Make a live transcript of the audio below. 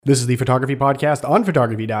This is the Photography Podcast on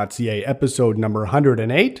photography.ca, episode number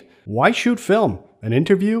 108, Why Shoot Film? An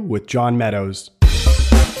interview with John Meadows.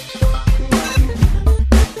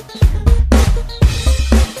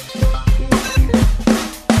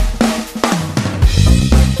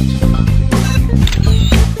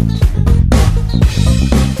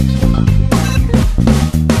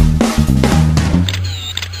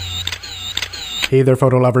 Hey there,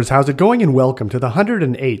 photo lovers. How's it going? And welcome to the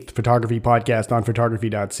 108th Photography Podcast on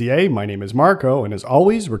photography.ca. My name is Marco, and as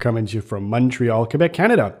always, we're coming to you from Montreal, Quebec,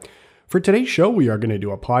 Canada. For today's show, we are going to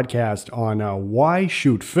do a podcast on why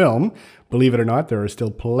shoot film. Believe it or not, there are still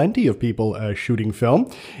plenty of people shooting film.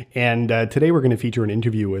 And today we're going to feature an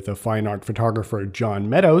interview with a fine art photographer, John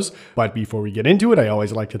Meadows. But before we get into it, I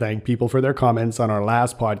always like to thank people for their comments on our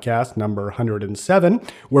last podcast, number 107,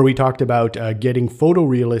 where we talked about getting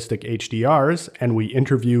photorealistic HDRs, and we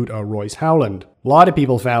interviewed Royce Howland. A lot of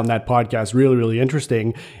people found that podcast really, really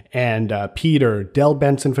interesting. And Peter, Del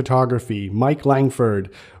Benson Photography, Mike Langford,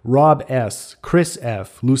 Rob S., Chris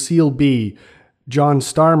F., Lucille B., John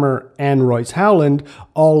Starmer, and Royce Howland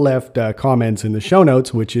all left comments in the show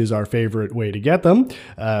notes, which is our favorite way to get them.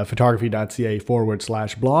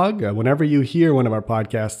 Photography.ca/blog. Whenever you hear one of our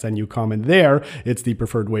podcasts and you comment there, it's the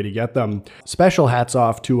preferred way to get them. Special hats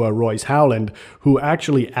off to Royce Howland, who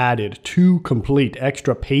actually added 2 complete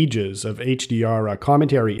extra pages of HDR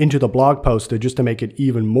commentary into the blog post just to make it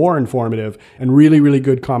even more informative and really, really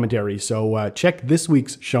good commentary. So check this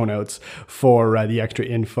week's show notes for the extra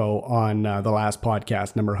info on the last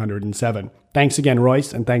podcast, number 107. Thanks again,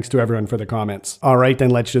 Royce, and thanks to everyone for the comments. All right, then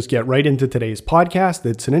let's just get right into today's podcast.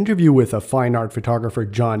 It's an interview with a fine art photographer,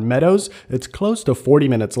 John Meadows. It's close to 40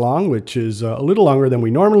 minutes long, which is a little longer than we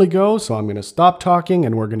normally go, so I'm going to stop talking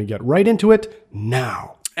and we're going to get right into it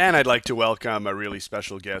now. And I'd like to welcome a really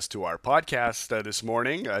special guest to our podcast this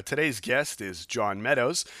morning. Today's guest is John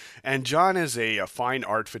Meadows, and John is a fine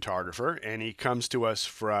art photographer, and he comes to us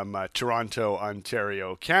from Toronto,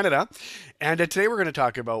 Ontario, Canada. And today we're going to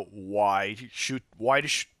talk about why shoot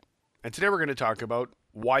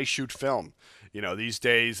film. You know, these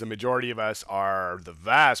days, the vast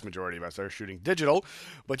majority of us are shooting digital,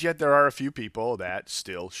 but yet there are a few people that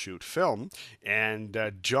still shoot film,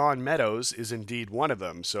 and John Meadows is indeed one of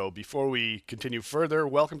them. So before we continue further,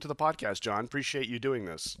 welcome to the podcast, John. Appreciate you doing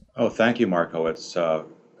this. Oh, thank you, Marco. It's a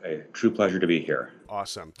true pleasure to be here.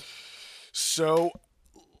 Awesome. So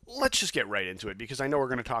let's just get right into it, because I know we're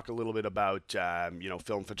going to talk a little bit about,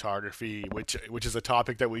 film photography, which is a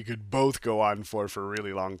topic that we could both go on for a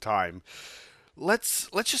really long time. Let's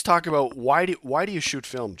just talk about why do you shoot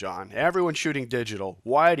film, John? Everyone's shooting digital.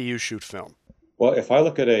 Why do you shoot film? Well, if I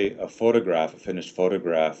look at a finished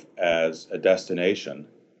photograph, as a destination,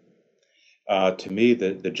 to me,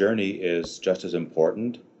 the journey is just as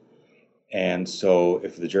important. And so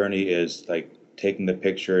if the journey is like taking the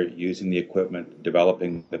picture, using the equipment,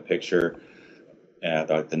 developing the picture,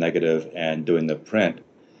 the negative, and doing the print,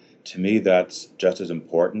 to me, that's just as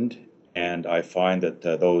important. And I find that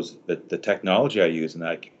the technology I use in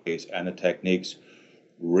that case and the techniques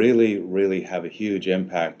really, really have a huge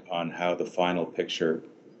impact on how the final picture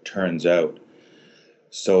turns out.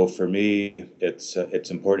 So for me, it's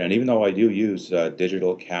important. And even though I do use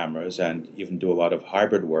digital cameras and even do a lot of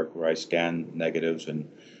hybrid work where I scan negatives and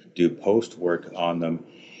do post work on them,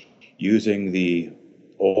 using the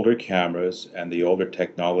older cameras and the older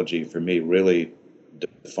technology for me really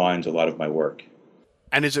defines a lot of my work.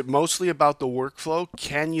 And is it mostly about the workflow?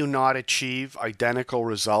 Can you not achieve identical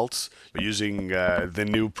results using the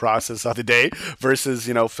new process of the day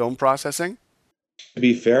versus, film processing? To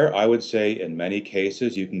be fair, I would say in many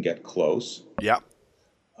cases you can get close. Yeah.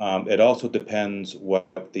 It also depends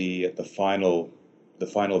what the final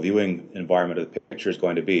viewing environment of the picture is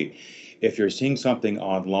going to be. If you're seeing something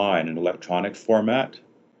online in electronic format,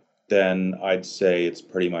 then I'd say it's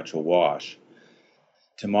pretty much a wash.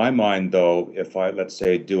 To my mind, though, if I, let's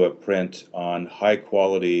say, do a print on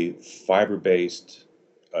high-quality, fiber-based,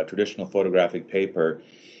 traditional photographic paper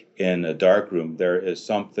in a darkroom, there is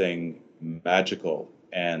something magical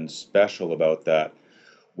and special about that,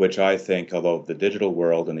 which I think, although the digital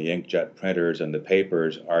world and the inkjet printers and the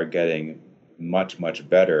papers are getting much, much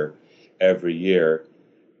better every year,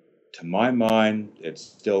 to my mind, it's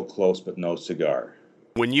still close but no cigar.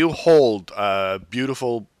 When you hold a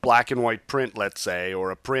beautiful black and white print, let's say,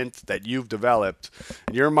 or a print that you've developed,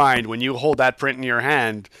 in your mind, when you hold that print in your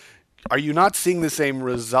hand, are you not seeing the same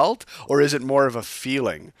result, or is it more of a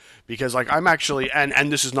feeling? Because like I'm actually,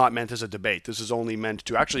 and this is not meant as a debate. This is only meant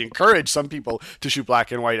to actually encourage some people to shoot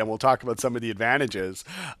black and white, and we'll talk about some of the advantages.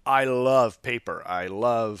 I love paper. I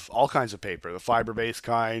love all kinds of paper, the fiber-based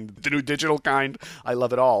kind, the new digital kind. I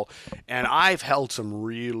love it all, and I've held some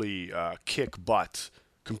really kick butt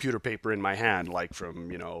computer paper in my hand, like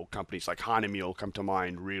from companies like Hahnemühle come to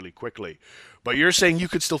mind really quickly. But you're saying you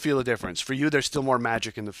could still feel a difference. For you, there's still more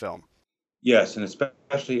magic in the film. Yes, and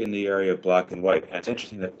especially in the area of black and white. And it's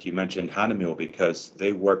interesting that you mentioned Hahnemühle because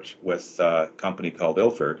they worked with a company called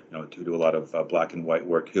Ilford, to do a lot of black and white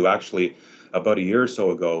work, who actually about a year or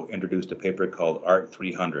so ago introduced a paper called Art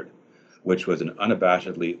 300, which was an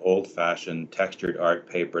unabashedly old-fashioned textured art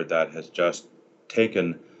paper that has just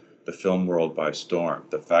taken the film world by storm.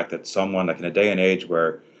 The fact that someone, like in a day and age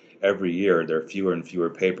where every year there are fewer and fewer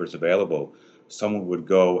papers available, someone would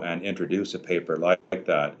go and introduce a paper like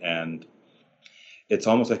that, and it's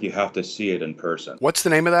almost like you have to see it in person. What's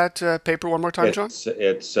the name of that paper one more time, John?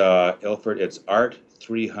 It's Ilford. It's Art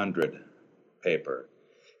 300 paper,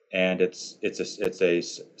 and it's a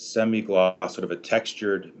semi-gloss, sort of a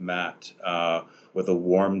textured matte with a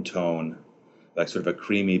warm tone, like sort of a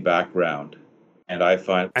creamy background. And I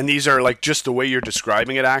find, And these are like just the way you're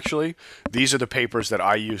describing it, actually. These are the papers that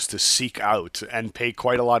I used to seek out and pay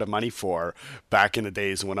quite a lot of money for back in the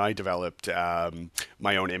days when I developed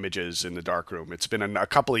my own images in the darkroom. It's been a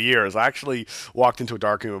couple of years. I actually walked into a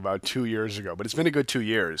darkroom about 2 years ago, but it's been a good 2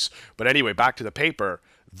 years. But anyway, back to the paper.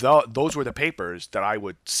 Those were the papers that I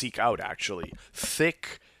would seek out, actually.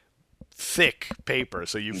 Thick paper,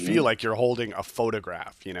 so you feel like you're holding a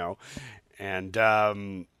photograph. And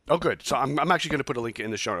oh, good. So I'm actually going to put a link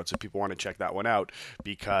in the show notes if people want to check that one out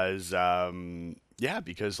because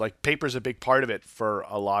because like paper's a big part of it for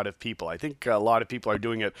a lot of people. I think a lot of people are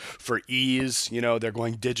doing it for ease. They're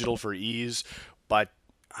going digital for ease, but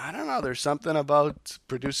I don't know. There's something about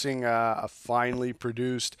producing a finely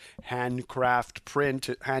produced handcrafted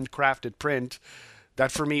print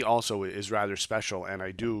that for me also is rather special, and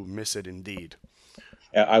I do miss it indeed.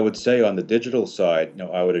 I would say on the digital side,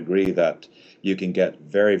 I would agree that you can get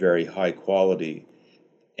very, very high quality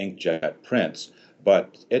inkjet prints,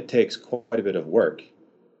 but it takes quite a bit of work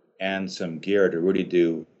and some gear to really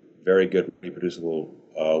do very good reproducible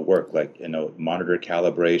work, like monitor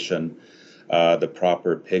calibration, the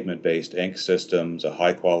proper pigment-based ink systems, a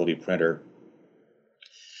high-quality printer.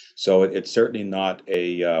 So it's certainly not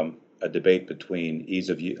a debate between ease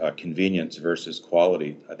of convenience versus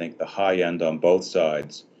quality. I think the high end on both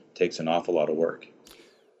sides takes an awful lot of work.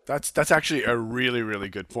 That's actually a really really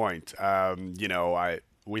good point. I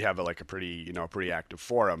we have like a pretty active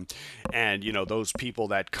forum, and those people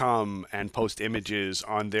that come and post images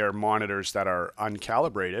on their monitors that are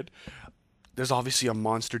uncalibrated, there's obviously a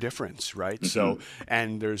monster difference, right? So,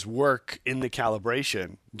 and there's work in the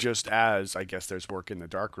calibration, just as I guess there's work in the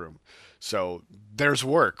darkroom. So there's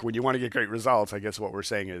work when you want to get great results. I guess what we're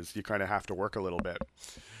saying is you kind of have to work a little bit.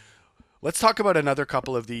 Let's talk about another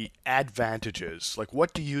couple of the advantages. Like,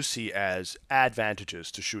 what do you see as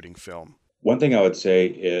advantages to shooting film? One thing I would say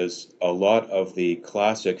is a lot of the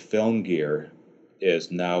classic film gear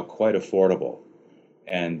is now quite affordable.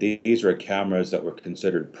 And these are cameras that were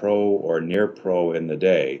considered pro or near pro in the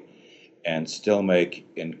day and still make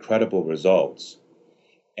incredible results.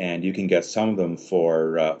 And you can get some of them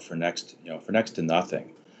for next to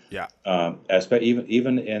nothing. Yeah.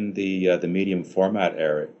 Even in the medium format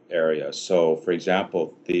area. So, for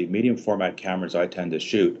example, the medium format cameras I tend to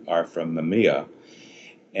shoot are from Mamiya,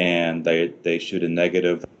 and they shoot a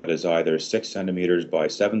negative that is either 6 centimeters by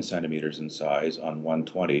 7 centimeters in size on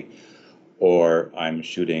 120, or I'm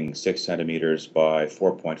shooting 6 centimeters by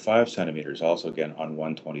 4.5 centimeters, also again on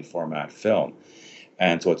 120 format film.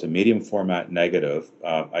 And so it's a medium format negative.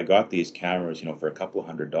 I got these cameras, for a couple of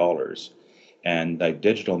 $100, and like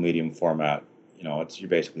digital medium format, you're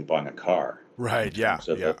basically buying a car. Right. Yeah.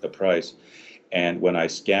 So Yeah. the price. And when I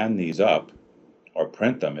scan these up or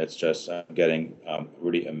print them, it's just getting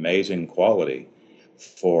really amazing quality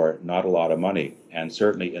for not a lot of money. And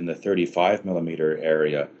certainly in the 35 millimeter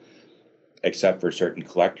area, except for certain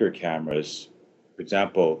collector cameras, for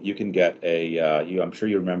example, you can get I'm sure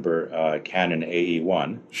you remember Canon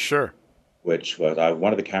AE1, Sure. which was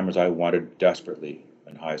one of the cameras I wanted desperately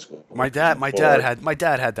in high school. My dad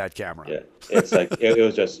had that camera. Yeah, it's like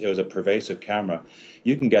it was a pervasive camera.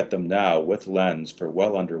 You can get them now with lens for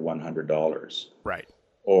well under $100, Right.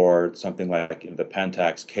 or something like the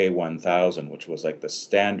Pentax K1000, which was like the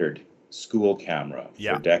standard school camera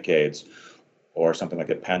Yeah. for decades, or something like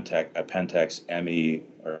a Pentax ME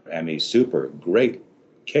or ME Super. Great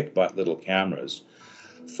kick butt little cameras.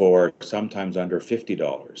 for sometimes under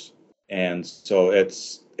 $50. And so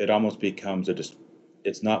it almost becomes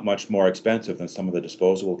it's not much more expensive than some of the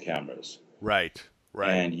disposable cameras. Right,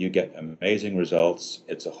 right. And you get amazing results.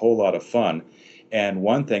 It's a whole lot of fun. And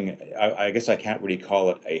one thing, I guess I can't really call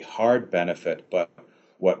it a hard benefit, but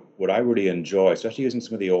what I really enjoy, especially using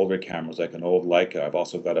some of the older cameras, like an old Leica, I've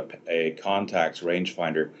also got a Contax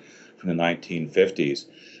rangefinder from the 1950s.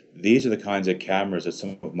 These are the kinds of cameras that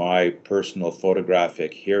some of my personal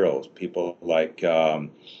photographic heroes, people like or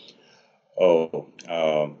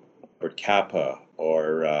Kappa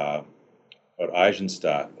or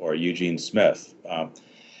Eisenstadt or Eugene Smith.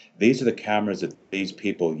 These are the cameras that these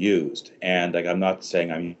people used, and like I'm not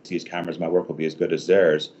saying I'm using these cameras, my work will be as good as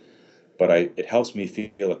theirs, but it helps me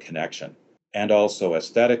feel a connection. And also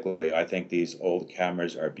aesthetically, I think these old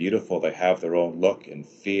cameras are beautiful. They have their own look and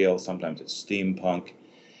feel. Sometimes it's steampunk.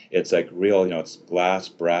 It's like real, it's glass,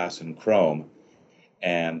 brass, and chrome.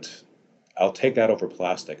 And I'll take that over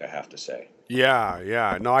plastic, I have to say. Yeah,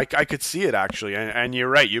 yeah. No, I could see it actually, and you're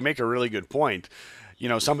right. You make a really good point.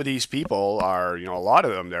 Some of these people are, a lot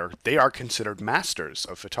of them, they are considered masters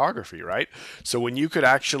of photography, right? So when you could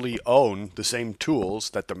actually own the same tools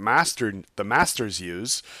that the masters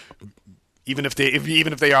use, even if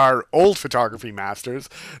they are old photography masters,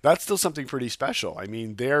 that's still something pretty special. I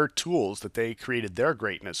mean, their tools that they created their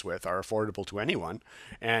greatness with are affordable to anyone,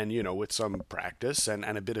 and with some practice and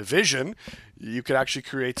a bit of vision, you could actually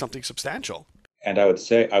create something substantial. And I would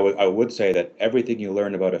say that everything you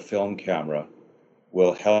learn about a film camera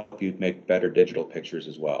will help you make better digital pictures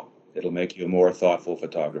as well. It'll make you a more thoughtful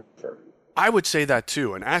photographer. I would say that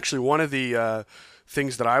too. And actually, one of the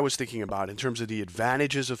things that I was thinking about in terms of the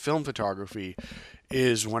advantages of film photography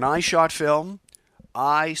is when I shot film,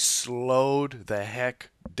 I slowed the heck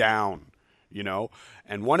down, you know.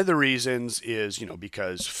 And one of the reasons is,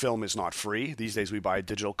 because film is not free. These days we buy a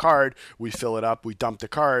digital card, we fill it up, we dump the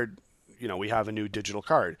card, we have a new digital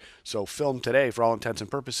card. So film today, for all intents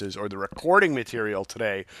and purposes, or the recording material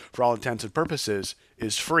today, for all intents and purposes,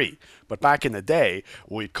 is free. But back in the day,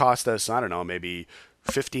 it cost us, I don't know, maybe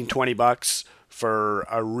 15, 20 bucks for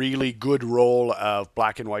a really good roll of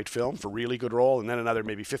black and white film, for really good roll, and then another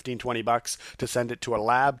maybe 15, 20 bucks to send it to a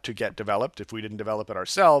lab to get developed if we didn't develop it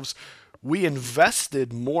ourselves. We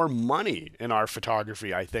invested more money in our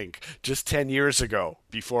photography, I think, just 10 years ago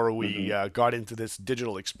before we got into this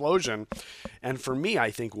digital explosion. And for me,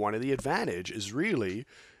 I think one of the advantage is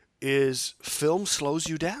film slows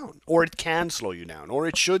you down, or it can slow you down, or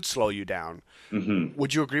it should slow you down. Hmm.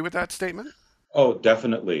 Would you agree with that statement? Oh,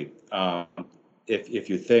 definitely.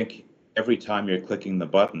 If you think every time you're clicking the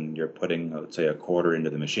button, you're putting, let's say, a quarter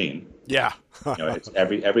into the machine. Yeah. It's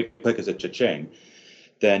every click is a cha-ching.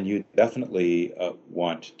 Then you definitely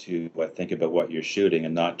want to think about what you're shooting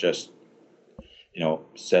and not just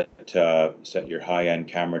set your high-end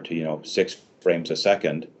camera to 6 frames a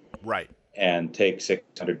second Right. and take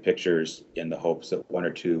 600 pictures in the hopes that one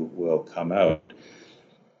or two will come out.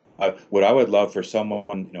 What I would love for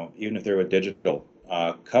someone, even if they're a digital,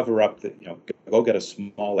 cover up go get a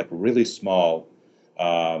small, like really small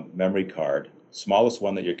memory card, smallest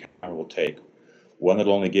one that your camera will take, one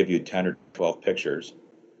that'll only give you 10 or 12 pictures.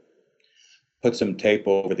 Put some tape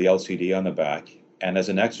over the LCD on the back, and as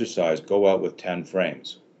an exercise, go out with 10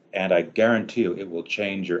 frames. And I guarantee you it will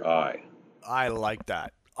change your eye. I like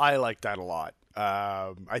that. I like that a lot.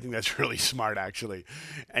 I think that's really smart, actually.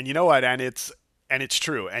 And you know what? And it's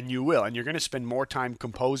true. And you will. And you're going to spend more time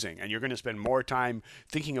composing, and you're going to spend more time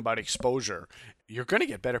thinking about exposure. You're going to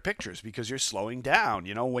get better pictures because you're slowing down.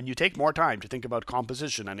 When you take more time to think about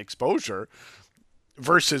composition and exposure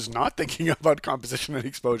versus not thinking about composition and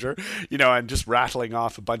exposure, and just rattling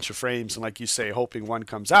off a bunch of frames and, like you say, hoping one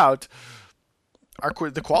comes out,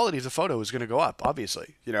 the quality of the photo is going to go up,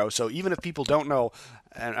 obviously. So even if people don't know,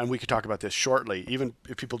 and we could talk about this shortly, even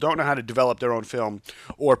if people don't know how to develop their own film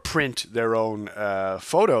or print their own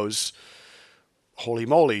photos, holy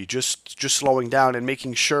moly, just slowing down and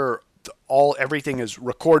making sure everything is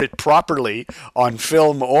recorded properly on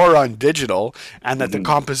film or on digital, and that the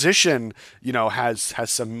composition has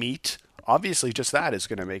some meat. Obviously, just that is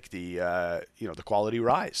going to make the the quality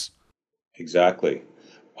rise. Exactly.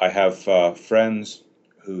 I have friends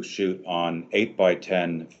who shoot on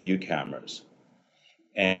 8x10 view cameras,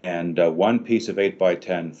 and one piece of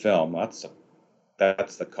 8x10 film,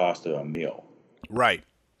 that's the cost of a meal. Right.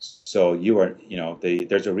 So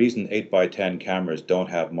there's a reason 8x10 cameras don't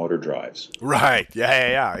have motor drives. Right.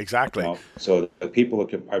 Yeah. Exactly. So the people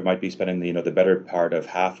who might be spending the better part of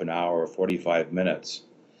half an hour or 45 minutes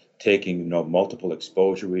taking multiple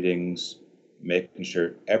exposure readings, making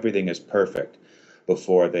sure everything is perfect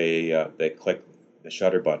before they click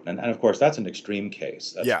shutter button. And of course, that's an extreme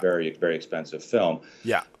case. That's Yeah. very, very expensive film.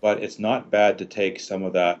 Yeah. But it's not bad to take some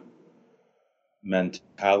of that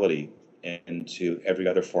mentality into every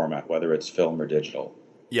other format, whether it's film or digital.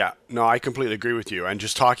 Yeah, no, I completely agree with you. And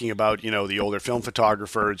just talking about, the older film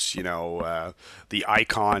photographers, the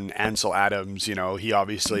icon Ansel Adams, he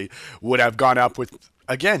obviously would have gone up with,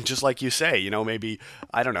 again, just like you say, maybe,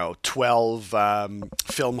 I don't know, 12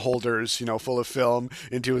 film holders, full of film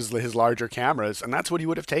into his larger cameras. And that's what he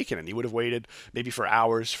would have taken. And he would have waited maybe for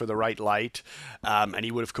hours for the right light. And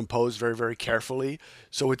he would have composed very, very carefully.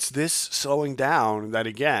 So it's this slowing down that,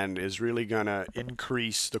 again, is really going to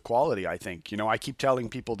increase the quality, I think. I keep telling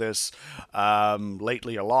people this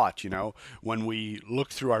lately a lot, when we look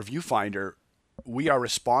through our viewfinder, we are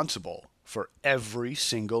responsible for every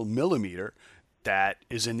single millimeter that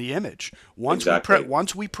is in the image. Once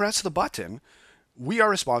we press the button, we are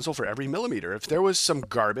responsible for every millimeter. If there was some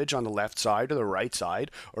garbage on the left side or the right side,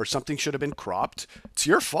 or something should have been cropped, it's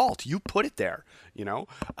your fault. You put it there.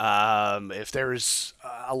 If there's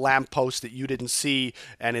a lamppost that you didn't see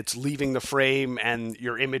and it's leaving the frame and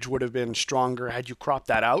your image would have been stronger had you cropped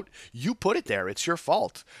that out, you put it there. It's your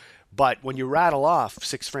fault. But when you rattle off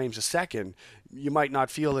 6 frames a second, you might not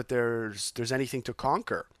feel that there's anything to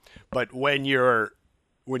conquer. But when you're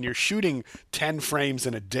shooting 10 frames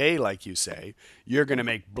in a day, like you say, you're going to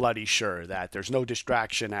make bloody sure that there's no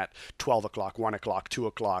distraction at 12 o'clock, 1 o'clock, 2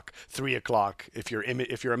 o'clock, 3 o'clock, if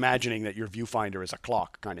you're imagining that your viewfinder is a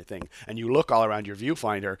clock kind of thing. And you look all around your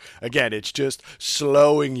viewfinder, again, it's just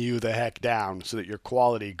slowing you the heck down so that your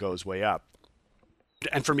quality goes way up.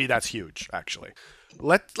 And for me, that's huge, actually.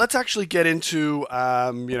 Let's actually get into,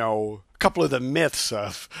 a couple of the myths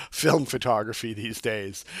of film photography these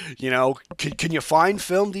days. Can you find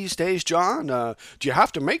film these days, John? Do you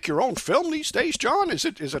have to make your own film these days, John? Is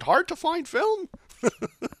it hard to find film?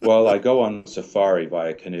 Well, I go on safari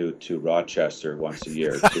via canoe to Rochester once a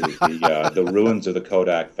year to the ruins of the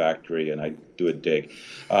Kodak factory, and I do a dig.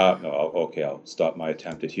 No, okay, I'll stop my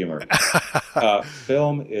attempt at humor.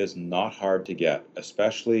 Film is not hard to get,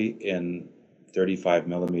 especially in 35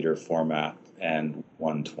 millimeter format and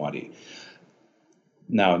 120.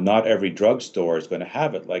 Now, not every drugstore is going to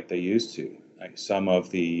have it like they used to. Like some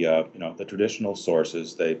of the the traditional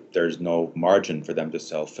sources, there's no margin for them to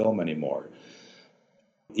sell film anymore.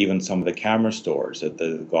 Even some of the camera stores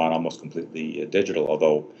they've gone almost completely digital.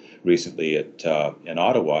 Although recently in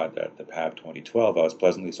Ottawa at the PAB 2012, I was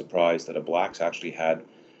pleasantly surprised that a Blacks actually had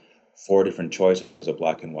 4 different choices of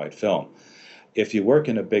black and white film. If you work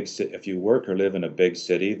or live in a big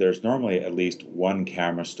city, there's normally at least one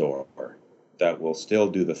camera store that will still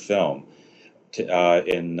do the film.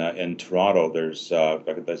 In Toronto, this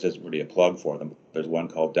isn't really a plug for them. There's one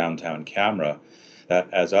called Downtown Camera that,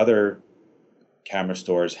 as other camera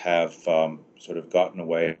stores have sort of gotten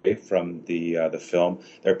away from the film,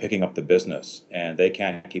 they're picking up the business, and they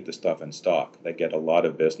can't keep the stuff in stock. They get a lot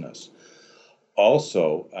of business.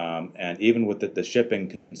 Also, and even with the shipping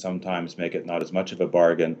can sometimes make it not as much of a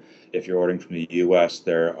bargain. If you're ordering from the U.S.,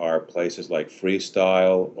 there are places like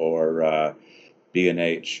Freestyle or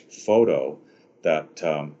B&H Photo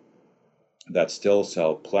that still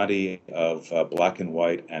sell plenty of black and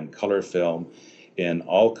white and color film in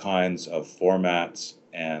all kinds of formats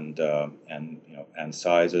and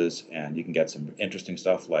sizes, and you can get some interesting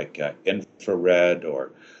stuff like infrared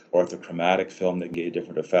or orthochromatic film that can get you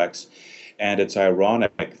different effects. And it's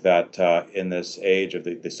ironic that in this age of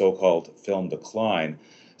the so-called film decline,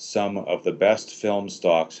 some of the best film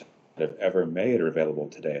stocks that have ever made are available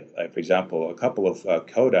today. For example, a couple of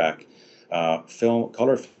Kodak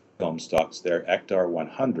color film stocks, their Ektar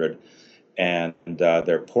 100 and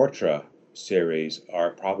their Portra series are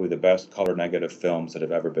probably the best color negative films that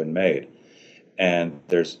have ever been made. And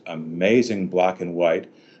there's amazing black and white,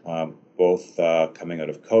 both coming out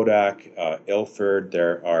of Kodak, Ilford.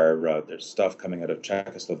 There's stuff coming out of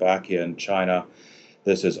Czechoslovakia and China.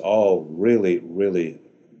 This is all really, really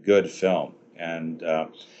good film. And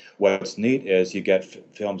what's neat is you get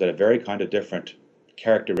films that have very kind of different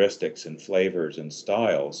characteristics and flavors and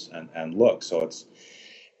styles and looks. So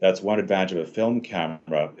that's one advantage of a film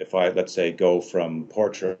camera. If I, let's say, go from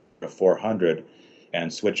Portra 400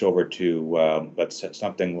 and switch over to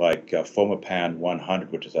something like Fomapan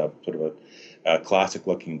 100, which is a sort of a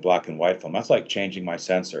classic-looking black and white film, that's like changing my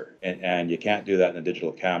sensor, and you can't do that in a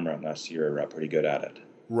digital camera unless you're pretty good at it.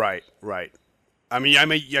 Right. I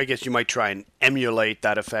guess you might try and emulate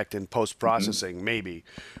that effect in post-processing, maybe.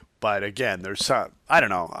 But again, there's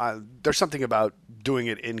something about doing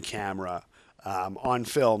it in camera on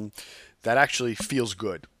film that actually feels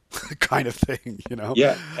good. kind of thing, you know?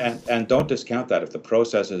 Yeah, and don't discount that if the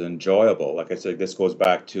process is enjoyable. Like I said, this goes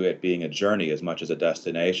back to it being a journey as much as a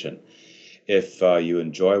destination. If you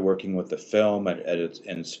enjoy working with the film and it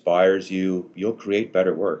inspires you, you'll create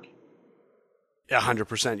better work. Yeah,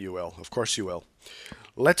 100% you will. Of course you will.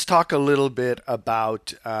 Let's talk a little bit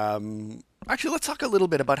about, actually, let's talk a little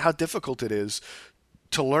bit about how difficult it is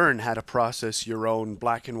to learn how to process your own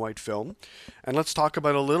black and white film. And let's talk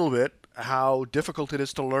about a little bit how difficult it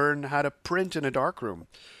is to learn how to print in a darkroom.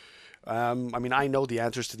 I mean, I know the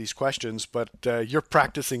answers to these questions, but you're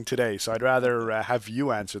practicing today, so I'd rather have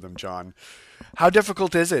you answer them, John. How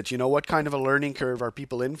difficult is it? You know, what kind of a learning curve are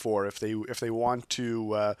people in for if they want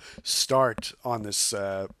to start on this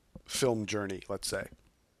film journey, let's say?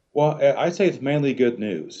 Well, I'd say it's mainly good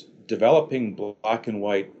news. Developing black and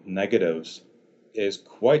white negatives is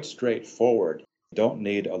quite straightforward. You don't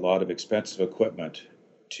need a lot of expensive equipment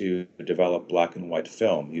to develop black and white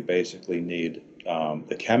film. You basically need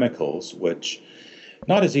the chemicals, which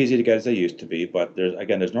not as easy to get as they used to be, but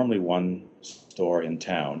there's normally one store in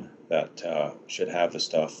town that should have the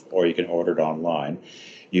stuff, or you can order it online.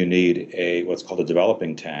 You need a what's called a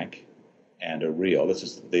developing tank and a reel. This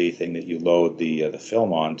is the thing that you load the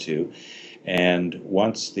film onto. And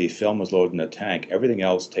once the film is loaded in the tank, everything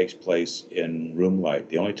else takes place in room light.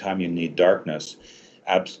 The only time you need darkness,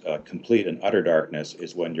 complete and utter darkness,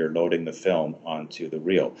 is when you're loading the film onto the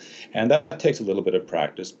reel. And that takes a little bit of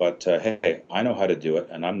practice, but hey, I know how to do it,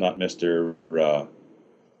 and I'm not Mr.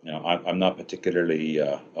 I'm not particularly,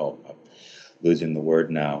 losing the word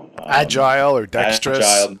now. Agile or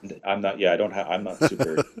dexterous? Agile. I'm not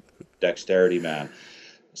super dexterity man.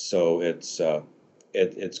 So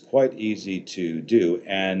it's quite easy to do,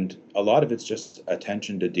 and a lot of it's just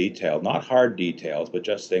attention to detail, not hard details, but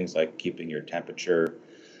just things like keeping your temperature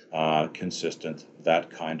consistent, that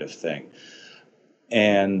kind of thing.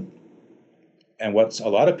 And what a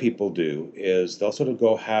lot of people do is they'll sort of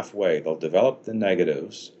go halfway. They'll develop the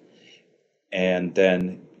negatives, and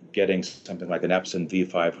then getting something like an Epson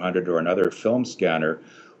V500 or another film scanner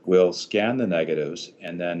will scan the negatives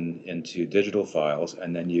and then into digital files,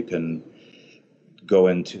 and then you can go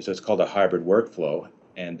into, so it's called a hybrid workflow,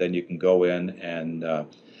 and then you can go in and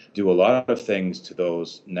do a lot of things to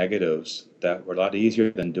those negatives that were a lot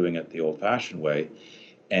easier than doing it the old-fashioned way,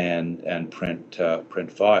 and print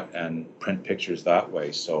pictures that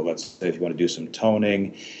way. So let's say if you want to do some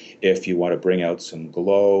toning, if you want to bring out some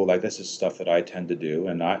glow, like this is stuff that I tend to do,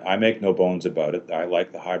 and I make no bones about it. I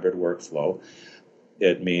like the hybrid workflow.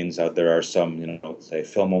 It means that there are some, say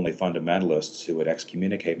film-only fundamentalists who would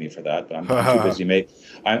excommunicate me for that, but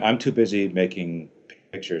I'm too busy making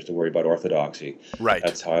pictures to worry about orthodoxy. Right.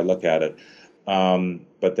 That's how I look at it.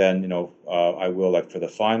 But then, I will, like for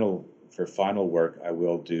final work, I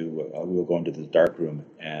will go into the darkroom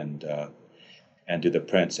and do the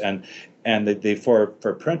prints. And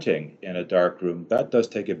for printing in a darkroom, that does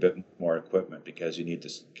take a bit more equipment because you need to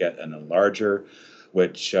get an enlarger,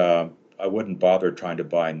 which I wouldn't bother trying to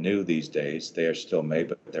buy new these days. They are still made,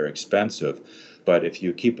 but they're expensive. But if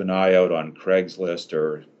you keep an eye out on Craigslist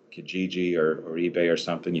or Kijiji or eBay or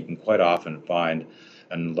something, you can quite often find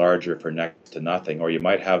an enlarger for next to nothing. Or you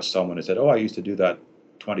might have someone who said, "Oh, I used to do that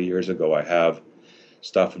 20 years ago. I have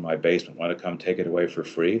stuff in my basement. Want to come take it away for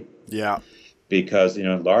free?" Yeah. Because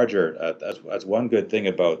enlarger, that's one good thing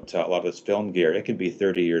about a lot of this film gear. It can be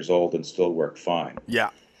 30 years old and still work fine.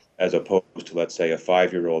 Yeah. As opposed to, let's say, a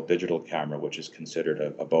 5-year-old digital camera, which is considered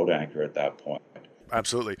a boat anchor at that point.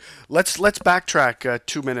 Absolutely. Let's backtrack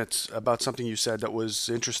 2 minutes about something you said that was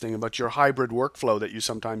interesting about your hybrid workflow that you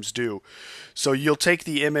sometimes do. So you'll take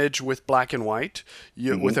the image with black and white,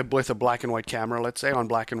 with a black and white camera, let's say, on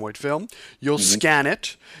black and white film. You'll scan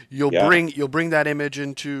it. You'll bring that image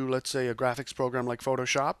into, let's say, a graphics program like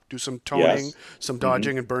Photoshop. Do some toning, some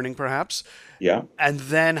dodging and burning, perhaps. Yeah. And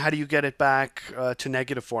then how do you get it back to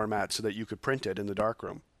negative format so that you could print it in the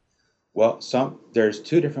darkroom? Well, there's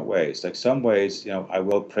two different ways. Like some ways, I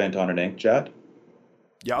will print on an inkjet.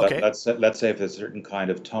 Yeah. Okay. Let's say if there's a certain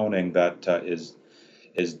kind of toning that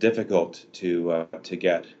is difficult to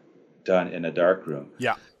get done in a darkroom.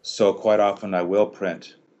 Yeah. So quite often I will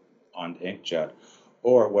print on inkjet.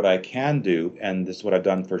 Or what I can do, and this is what I've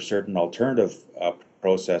done for certain alternative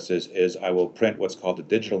processes, is I will print what's called a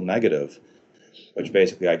digital negative, which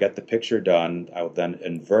basically I get the picture done. I will then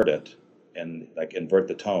invert it and invert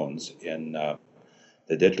the tones in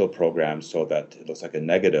the digital program so that it looks like a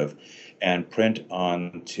negative, and print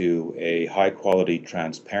onto a high quality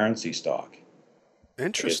transparency stock.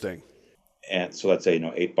 Interesting. And so let's say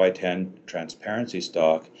 8x10 transparency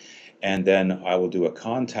stock, and then I will do a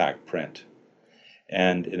contact print.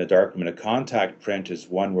 And in a darkroom, a contact print is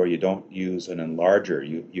one where you don't use an enlarger.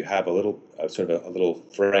 You have a little sort of a little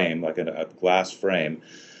frame, like a glass frame,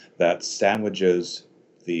 that sandwiches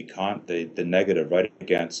the negative right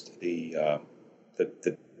against the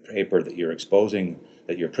paper that you're exposing,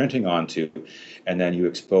 that you're printing onto, and then you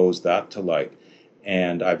expose that to light.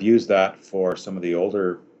 And I've used that for some of the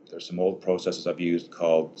older. There's some old processes I've used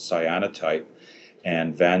called cyanotype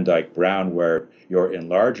and Van Dyke Brown, where your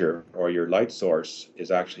enlarger or your light source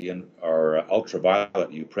is actually in or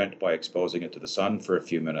ultraviolet. You print by exposing it to the sun for a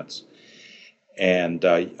few minutes, and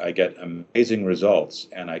I get amazing results.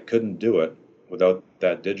 And I couldn't do it without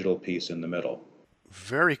that digital piece in the middle.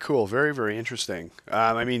 Very cool. Very, very interesting.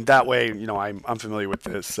 I mean, that way, I'm familiar with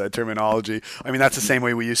this terminology. I mean, that's the same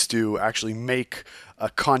way we used to actually make a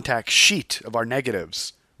contact sheet of our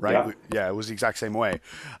negatives, right? Yeah. Yeah, it was the exact same way.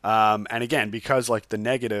 And again, because like the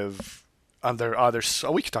negative, there's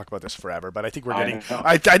we could talk about this forever, but I think we're getting,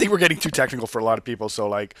 I think we're getting too technical for a lot of people. So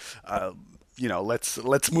like,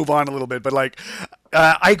 let's move on a little bit. But like,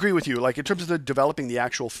 I agree with you. Like in terms of developing the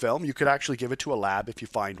actual film, you could actually give it to a lab if you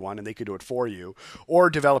find one, and they could do it for you, or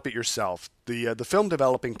develop it yourself. The film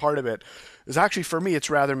developing part of it is actually, for me, it's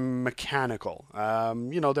rather mechanical.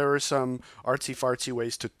 There are some artsy fartsy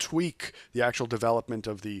ways to tweak the actual development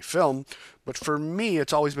of the film, but for me,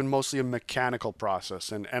 it's always been mostly a mechanical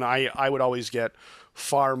process, and I would always get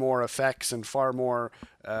far more effects and far more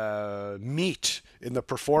meat in the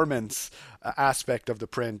performance aspect of the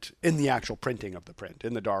print, in the actual printing of the print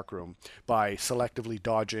in the darkroom, by selectively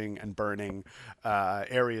dodging and burning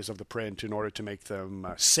areas of the print in order to make them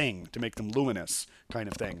sing, to make them luminous, kind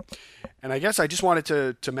of thing. And I guess I just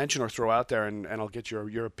wanted to mention or throw out there, and I'll get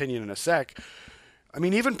your opinion in a sec. I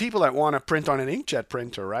mean, even people that want to print on an inkjet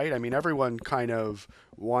printer, right? I mean, everyone kind of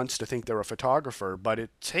wants to think they're a photographer, but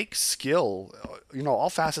it takes skill. All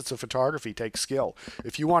facets of photography take skill.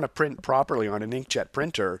 If you want to print properly on an inkjet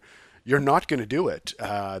printer, you're not going to do it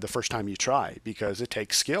the first time you try, because it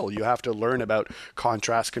takes skill. You have to learn about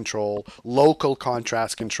contrast control, local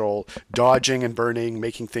contrast control, dodging and burning,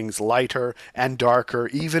 making things lighter and darker,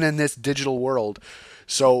 even in this digital world.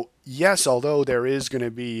 So yes, although there is going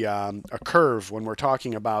to be a curve when we're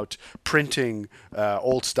talking about printing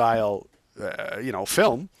old style,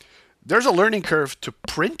 film, there's a learning curve to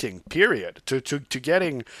printing, period, to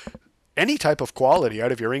getting any type of quality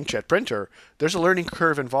out of your inkjet printer. There's a learning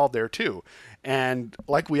curve involved there too. And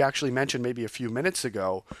like we actually mentioned maybe a few minutes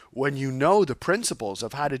ago, when you know the principles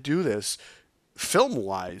of how to do this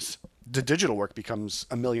film-wise, the digital work becomes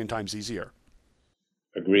a million times easier.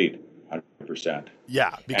 Agreed, 100%.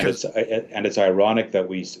 Yeah, because and it's ironic that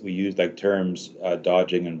we use like terms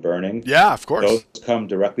dodging and burning. Yeah, of course. Those come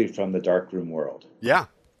directly from the darkroom world. Yeah.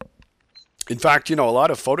 In fact, a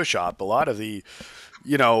lot of Photoshop, a lot of the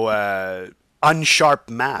unsharp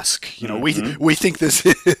mask. We think this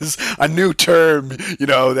is a new term,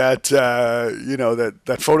 that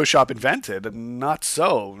Photoshop invented, and not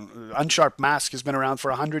so. Unsharp mask has been around for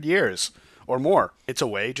 100 years or more. It's a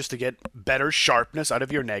way just to get better sharpness out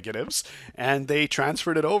of your negatives, and they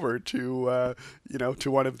transferred it over to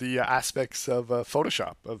to one of the aspects of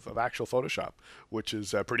Photoshop, of actual Photoshop, which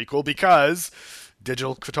is pretty cool, because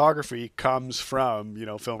digital photography comes from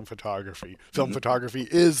film photography. Film photography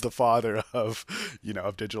is the father of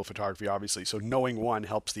of digital photography, obviously. So knowing one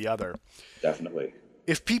helps the other. Definitely.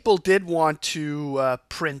 If people did want to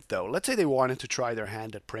print, though, let's say they wanted to try their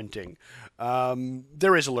hand at printing,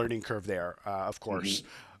 there is a learning curve there, of course.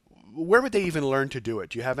 Where would they even learn to do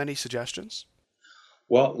it? Do you have any suggestions?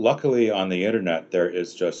 Well, luckily on the internet, there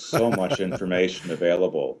is just so much information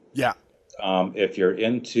available. Yeah. If you're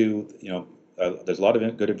into, there's a lot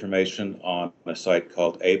of good information on a site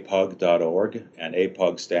called apug.org, and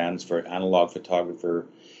APUG stands for Analog Photographer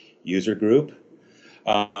User Group.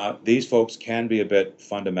 These folks can be a bit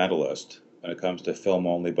fundamentalist when it comes to film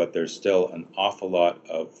only, but there's still an awful lot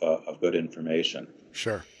of good information.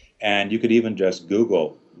 Sure. And you could even just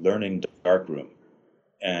Google learning darkroom,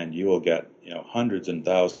 and you will get hundreds and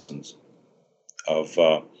thousands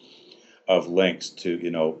of links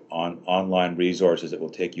to online resources that will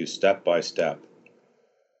take you step by step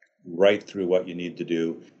right through what you need to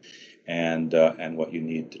do and what you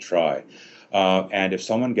need to try. And if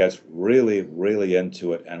someone gets really, really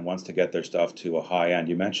into it and wants to get their stuff to a high end,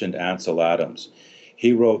 you mentioned Ansel Adams.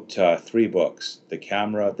 He wrote 3 books: The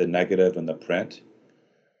Camera, The Negative, and The Print,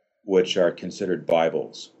 which are considered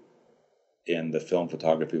Bibles in the film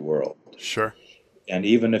photography world. Sure. And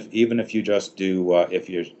even if you just do if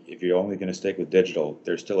you're only going to stick with digital,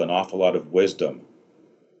 there's still an awful lot of wisdom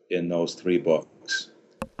in those 3 books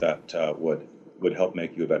that would help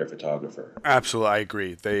make you a better photographer. Absolutely, I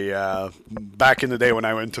agree. They back in the day when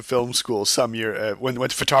I went to film school, when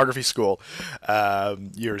went to photography school,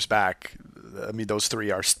 years back. I mean, those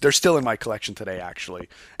three they're still in my collection today, actually,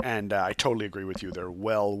 and I totally agree with you. They're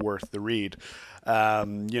well worth the read.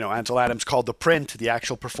 Ansel Adams called the print the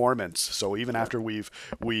actual performance. So even after we've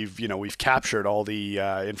captured all the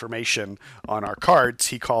information on our cards,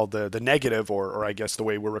 he called the negative, or I guess the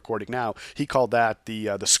way we're recording now, he called that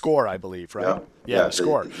the score, I believe, right? Yeah, The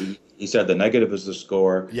score. He said the negative is the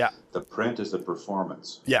score. Yeah. The print is the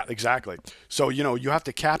performance. Yeah, exactly. So, you have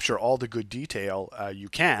to capture all the good detail you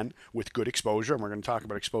can with good exposure, and we're going to talk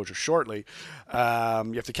about exposure shortly. You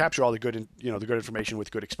have to capture all the good, the good information with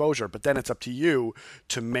good exposure, but then it's up to you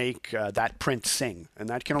to make that print sing, and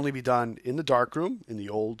that can only be done in the darkroom in the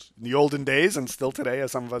olden days, and still today,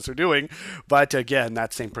 as some of us are doing. But again,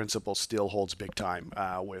 that same principle still holds big time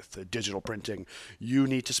with digital printing. You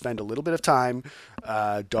need to spend a little bit of time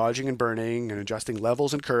dodging and burning and adjusting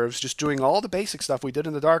levels and curves, just doing all the basic stuff we did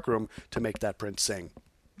in the darkroom to make that print sing.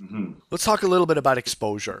 Mm-hmm. Let's talk a little bit about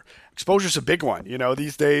exposure. Exposure's a big one.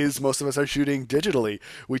 These days, most of us are shooting digitally.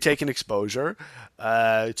 We take an exposure.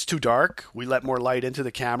 It's too dark. We let more light into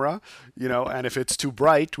the camera, and if it's too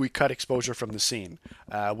bright, we cut exposure from the scene.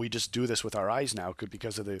 We just do this with our eyes now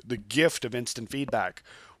because of the gift of instant feedback.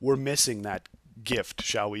 We're missing that gift,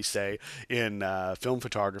 shall we say, in film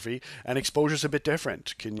photography, and exposure's a bit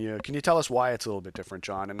different. Can you tell us why it's a little bit different,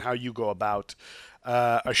 John, and how you go about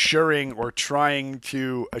assuring or trying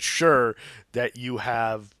to assure that you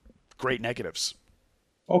have great negatives?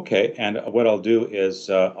 Okay, and what I'll do is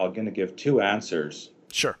I'm going to give two answers.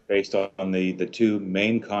 Sure. Based on the two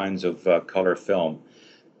main kinds of color film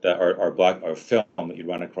that are black or film that you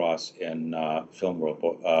run across in film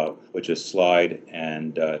world, which is slide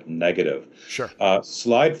and negative. Sure.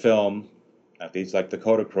 Slide film, these like the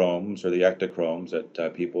Kodachromes or the Ektachromes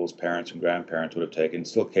that people's parents and grandparents would have taken,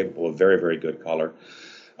 still capable of very, very good color.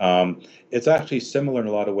 It's actually similar in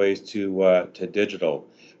a lot of ways to digital.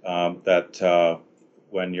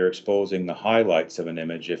 When you're exposing the highlights of an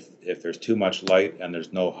image, if there's too much light and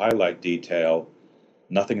there's no highlight detail,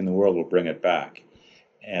 nothing in the world will bring it back.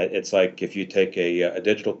 And it's like if you take a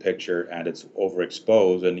digital picture and it's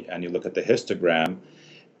overexposed and you look at the histogram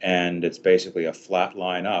and it's basically a flat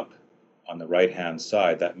line up on the right-hand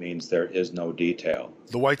side, that means there is no detail.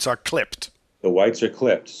 The whites are clipped. The whites are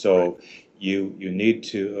clipped. So right. you need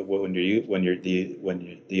to,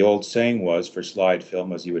 the old saying was for slide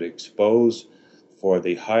film was you would expose for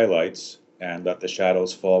the highlights and let the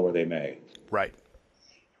shadows fall where they may. Right.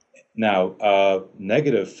 Now,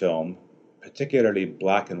 negative film, particularly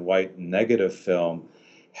black and white negative film,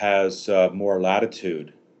 has more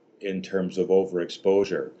latitude in terms of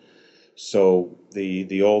overexposure. So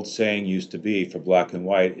the old saying used to be for black and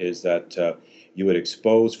white is that you would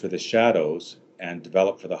expose for the shadows and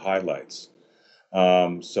develop for the highlights.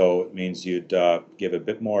 So it means you'd give a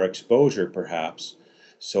bit more exposure perhaps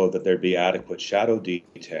so that there'd be adequate shadow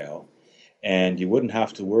detail, and you wouldn't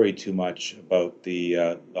have to worry too much about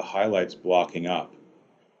the highlights blocking up,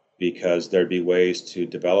 because there'd be ways to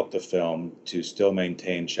develop the film to still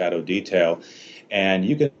maintain shadow detail. And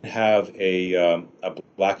you can have a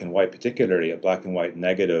black and white, particularly a black and white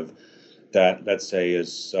negative that, let's say,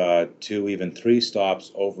 is 2, even 3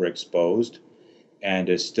 stops overexposed and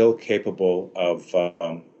is still capable of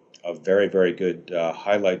very, very good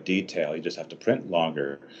highlight detail. You just have to print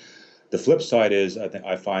longer. The flip side is,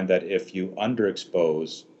 I find that if you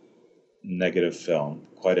underexpose negative film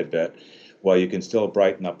quite a bit, while you can still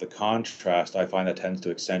brighten up the contrast, I find that tends to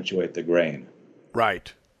accentuate the grain.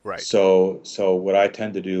 Right, right. So what I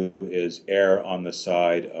tend to do is err on the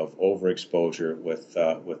side of overexposure with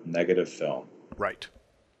negative film. Right.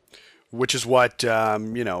 Which is what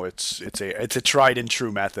it's a tried and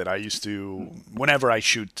true method. I used to, whenever I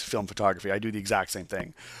shoot film photography, I do the exact same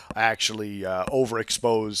thing. I actually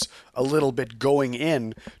overexpose a little bit going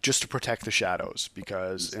in just to protect the shadows,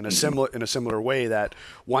 because in a similar way that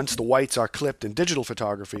once the whites are clipped in digital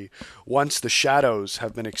photography, once the shadows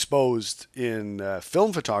have been exposed in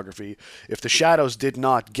film photography, if the shadows did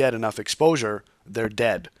not get enough exposure, they're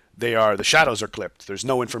dead. The shadows are clipped. There's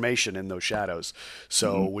no information in those shadows.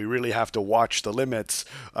 So we really have to watch the limits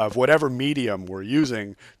of whatever medium we're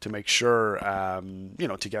using to make sure,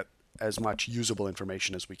 to get as much usable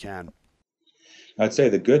information as we can. I'd say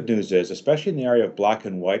the good news is, especially in the area of black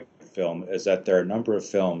and white film, is that there are a number of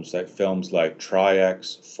films like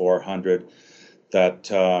Tri-X, 400, that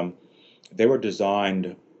they were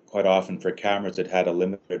designed quite often for cameras that had a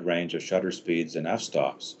limited range of shutter speeds and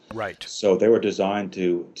f-stops. Right. So they were designed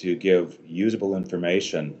to give usable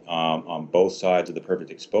information on both sides of the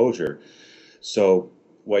perfect exposure. So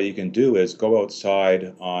what you can do is go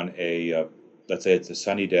outside on let's say it's a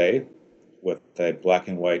sunny day with a black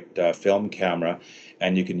and white film camera,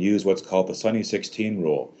 and you can use what's called the Sunny 16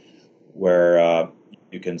 rule, where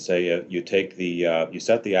you can say you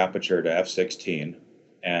set the aperture to f16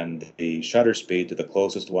 and the shutter speed to the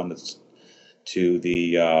closest one that's to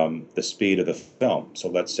the speed of the film. So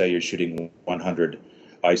let's say you're shooting 100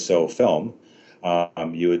 ISO film.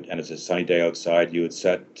 And it's a sunny day outside, you would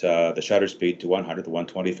set the shutter speed to 100, the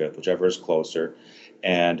 125th, whichever is closer,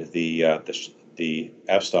 and the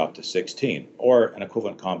f-stop to 16, or an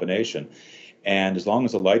equivalent combination. And as long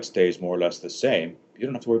as the light stays more or less the same, you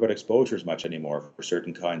don't have to worry about exposures much anymore for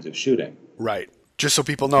certain kinds of shooting. Right. Just so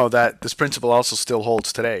people know that this principle also still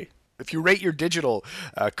holds today. If you rate your digital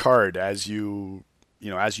card as you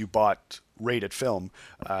bought rated film,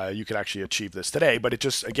 you could actually achieve this today. But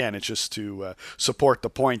it's just to support the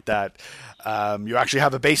point that you actually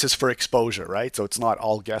have a basis for exposure, right? So it's not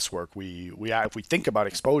all guesswork. If we think about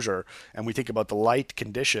exposure and we think about the light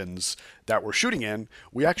conditions that we're shooting in,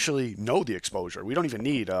 we actually know the exposure. We don't even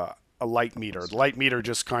need a light meter. The light meter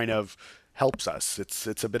just kind of helps us.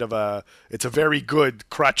 It's a very good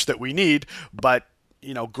crutch that we need, but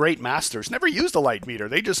great masters never used a light meter.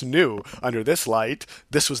 They just knew under this light,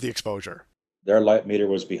 this was the exposure. Their light meter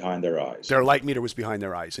was behind their eyes. Their light meter was behind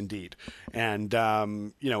their eyes, indeed. And,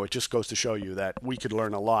 it just goes to show you that we could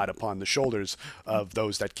learn a lot upon the shoulders of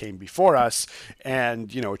those that came before us.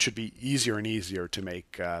 And, it should be easier and easier to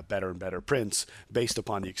make better and better prints based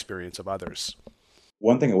upon the experience of others.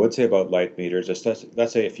 One thing I would say about light meters is,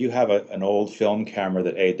 let's say if you have an old film camera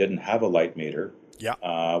that didn't have a light meter,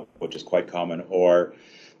 which is quite common, or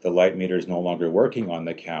the light meter is no longer working on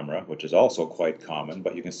the camera, which is also quite common,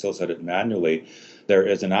 but you can still set it manually. There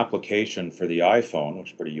is an application for the iPhone, which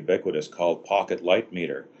is pretty ubiquitous, called Pocket Light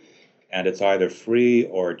Meter. And it's either free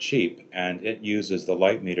or cheap, and it uses the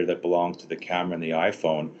light meter that belongs to the camera in the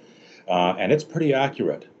iPhone. And it's pretty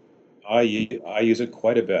accurate. I use it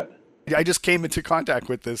quite a bit. I just came into contact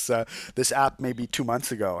with this app maybe 2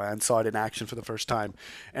 months ago and saw it in action for the first time.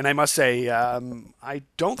 And I must say, I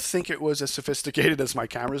don't think it was as sophisticated as my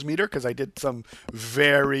camera's meter, because I did some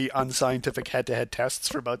very unscientific head-to-head tests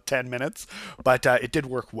for about 10 minutes. But it did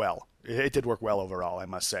work well. It did work well overall, I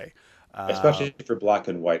must say. Especially for black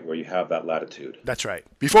and white, where you have that latitude. That's right.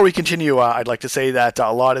 Before we continue, I'd like to say that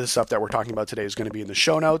a lot of the stuff that we're talking about today is going to be in the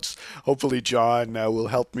show notes. Hopefully, John will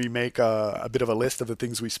help me make a bit of a list of the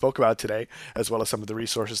things we spoke about today, as well as some of the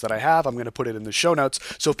resources that I have. I'm going to put it in the show notes.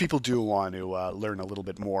 So if people do want to learn a little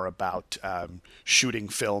bit more about shooting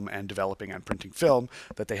film and developing and printing film,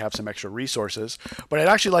 that they have some extra resources. But I'd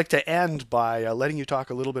actually like to end by letting you talk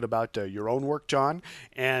a little bit about your own work, John,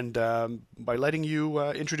 and by letting you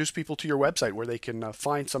introduce people to your website where they can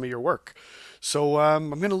find some of your work. So I'm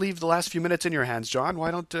going to leave the last few minutes in your hands, John. Why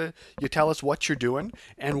don't you tell us what you're doing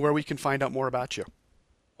and where we can find out more about you?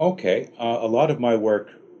 Okay. A lot of my work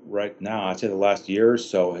right now, I'd say the last year or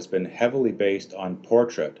so, has been heavily based on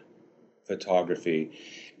portrait photography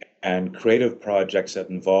and creative projects that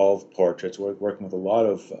involve portraits. We're working with a lot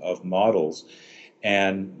of models.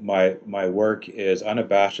 And my work is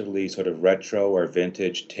unabashedly sort of retro or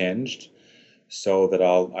vintage tinged, so that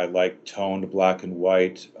I like toned black and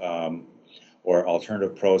white or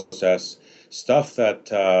alternative process stuff that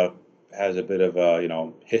has a bit of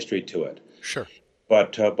history to it. Sure.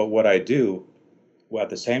 But what I do, at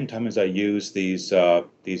the same time as I use these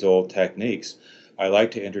old techniques, I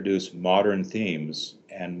like to introduce modern themes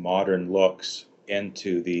and modern looks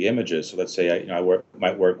into the images. So let's say I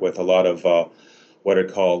might work with a lot of what are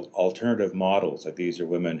called alternative models. Like, these are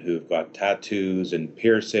women who've got tattoos and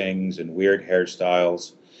piercings and weird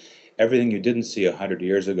hairstyles, everything you didn't see 100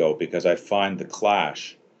 years ago, because I find the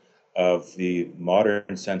clash of the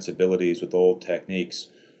modern sensibilities with old techniques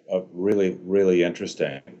really, really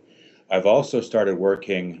interesting. I've also started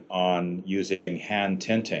working on using hand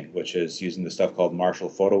tinting, which is using the stuff called Marshall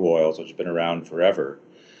photo oils, which have been around forever,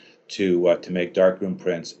 to make darkroom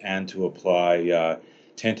prints and to apply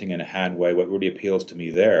tinting in a hand way. What really appeals to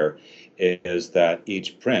me there is that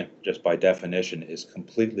each print, just by definition, is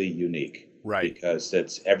completely unique. Right.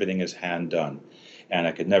 Because everything is hand done, and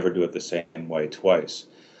I could never do it the same way twice.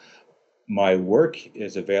 My work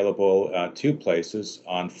is available 2 places.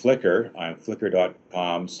 On Flickr. I'm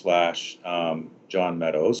flickr.com/John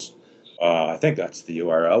Meadows. I think that's the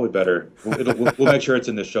URL. We'll make sure it's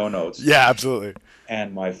in the show notes. Yeah, absolutely.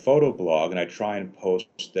 And my photo blog, and I try and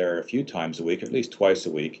post there a few times a week, at least twice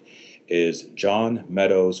a week, is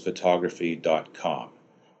johnmeadowsphotography.com,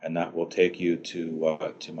 and that will take you to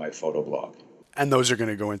my photo blog. And those are going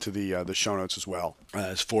to go into the show notes as well,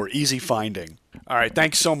 as for easy finding. All right,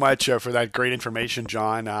 thanks so much for that great information,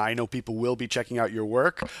 John. I know people will be checking out your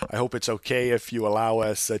work. I hope it's okay if you allow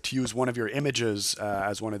us to use one of your images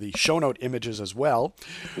as one of the show note images as well.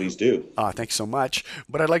 Please do. Thanks so much.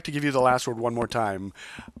 But I'd like to give you the last word one more time.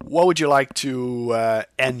 What would you like to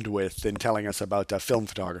end with in telling us about film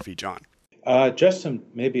photography, John? Just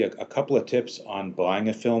maybe a couple of tips on buying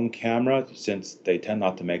a film camera, since they tend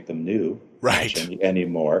not to make them new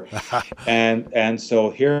anymore. and so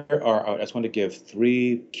here are, I just want to give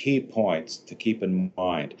 3 key points to keep in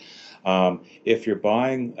mind. If you're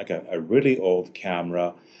buying like a really old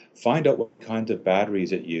camera, find out what kinds of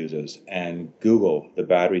batteries it uses and Google the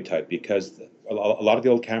battery type, because a lot of the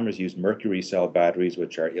old cameras use mercury cell batteries,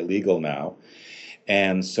 which are illegal now.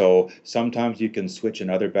 And so sometimes you can switch in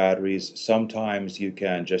other batteries. Sometimes you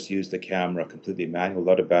can just use the camera completely manual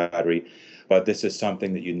without a battery. But this is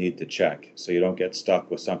something that you need to check so you don't get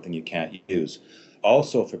stuck with something you can't use.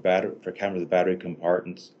 Also, for cameras with battery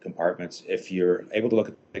compartments, if you're able to look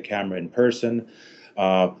at the camera in person,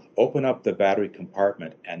 open up the battery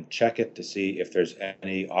compartment and check it to see if there's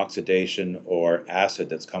any oxidation or acid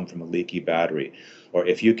that's come from a leaky battery. Or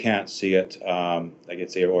if you can't see it, like I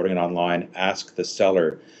say, you're ordering it online, ask the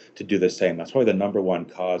seller to do the same. That's probably the number one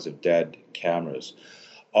cause of dead cameras.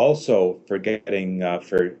 Also, for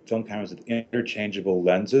film cameras with interchangeable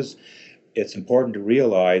lenses, it's important to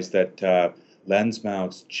realize that lens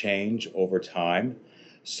mounts change over time.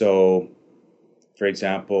 So, for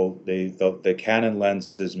example, the Canon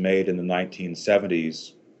lenses made in the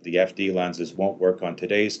 1970s, the FD lenses won't work on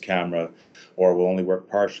today's camera, or will only work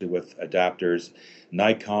partially with adapters.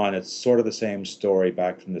 Nikon, it's sort of the same story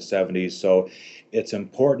back from the 70s. So it's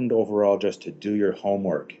important overall just to do your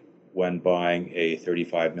homework when buying a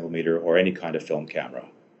 35 millimeter or any kind of film camera.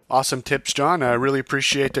 Awesome tips, John. I really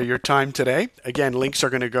appreciate your time today. Again, links are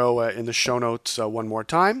going to go in the show notes one more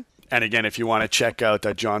time. And again, if you want to check out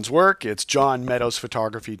John's work, it's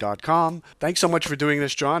johnmeadowsphotography.com. Thanks so much for doing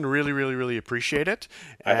this, John. Really, really, really appreciate it.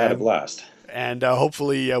 I had a blast. And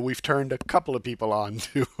hopefully we've turned a couple of people on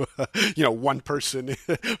to, one person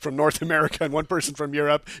from North America and one person from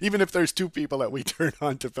Europe. Even if there's 2 people that we turn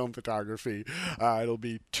on to film photography, it'll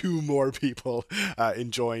be 2 more people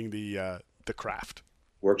enjoying the craft.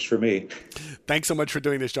 Works for me. Thanks so much for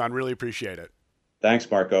doing this, John. Really appreciate it. Thanks,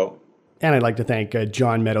 Marco. And I'd like to thank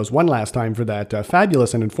John Meadows one last time for that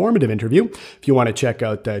fabulous and informative interview. If you want to check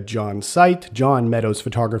out John's site,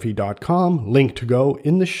 johnmeadowsphotography.com, link to go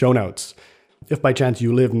in the show notes. If by chance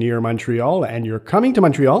you live near Montreal and you're coming to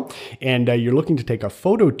Montreal and you're looking to take a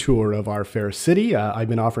photo tour of our fair city, I've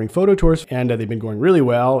been offering photo tours and they've been going really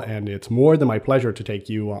well, and it's more than my pleasure to take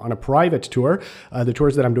you on a private tour. The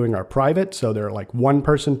tours that I'm doing are private, so they're like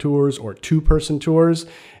 1-person tours or 2-person tours.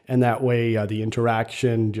 And that way the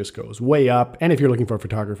interaction just goes way up. And if you're looking for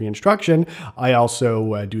photography instruction, I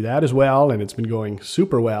also do that as well. And it's been going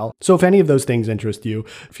super well. So if any of those things interest you,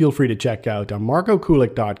 feel free to check out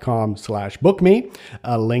marcokulik.com/bookme.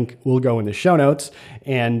 A link will go in the show notes.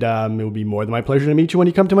 And it will be more than my pleasure to meet you when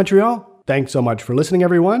you come to Montreal. Thanks so much for listening,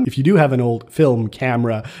 everyone. If you do have an old film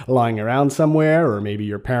camera lying around somewhere, or maybe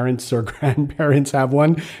your parents or grandparents have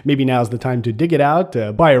one, maybe now's the time to dig it out,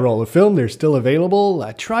 buy a roll of film. They're still available.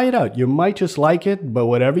 Try it out. You might just like it, but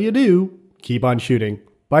whatever you do, keep on shooting.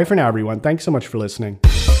 Bye for now, everyone. Thanks so much for listening.